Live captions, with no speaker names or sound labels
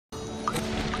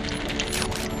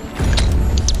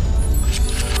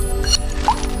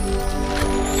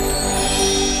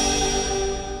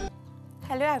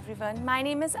everyone. My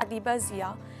name is Adeeba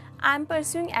Zia. I am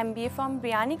pursuing MBA from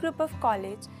Biyani Group of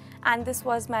College, and this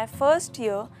was my first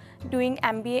year doing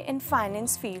MBA in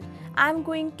finance field. I am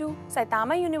going to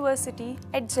Saitama University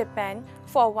at Japan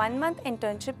for 1-month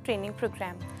internship training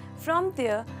program. From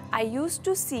there, I used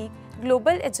to seek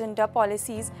global agenda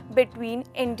policies between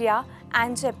India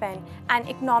and Japan and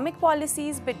economic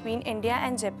policies between India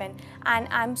and Japan, and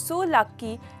I'm so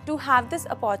lucky to have this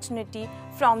opportunity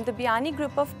from the Biyani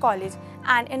Group of College.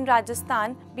 And in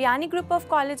Rajasthan, Biyani Group of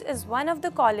College is one of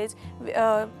the college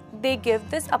they give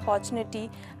this opportunity,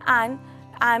 and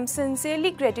I'm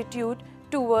sincerely gratitude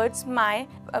towards my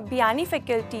Biyani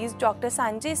faculties, Dr.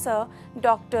 Sanjay sir,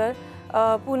 Dr.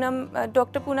 Poonam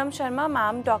Sharma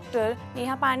ma'am, Dr.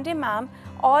 Neha Pandey ma'am.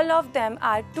 All of them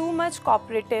are too much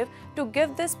cooperative to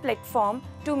give this platform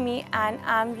to me, and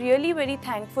I'm really very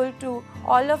thankful to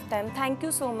all of them. Thank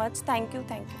you so much. Thank you.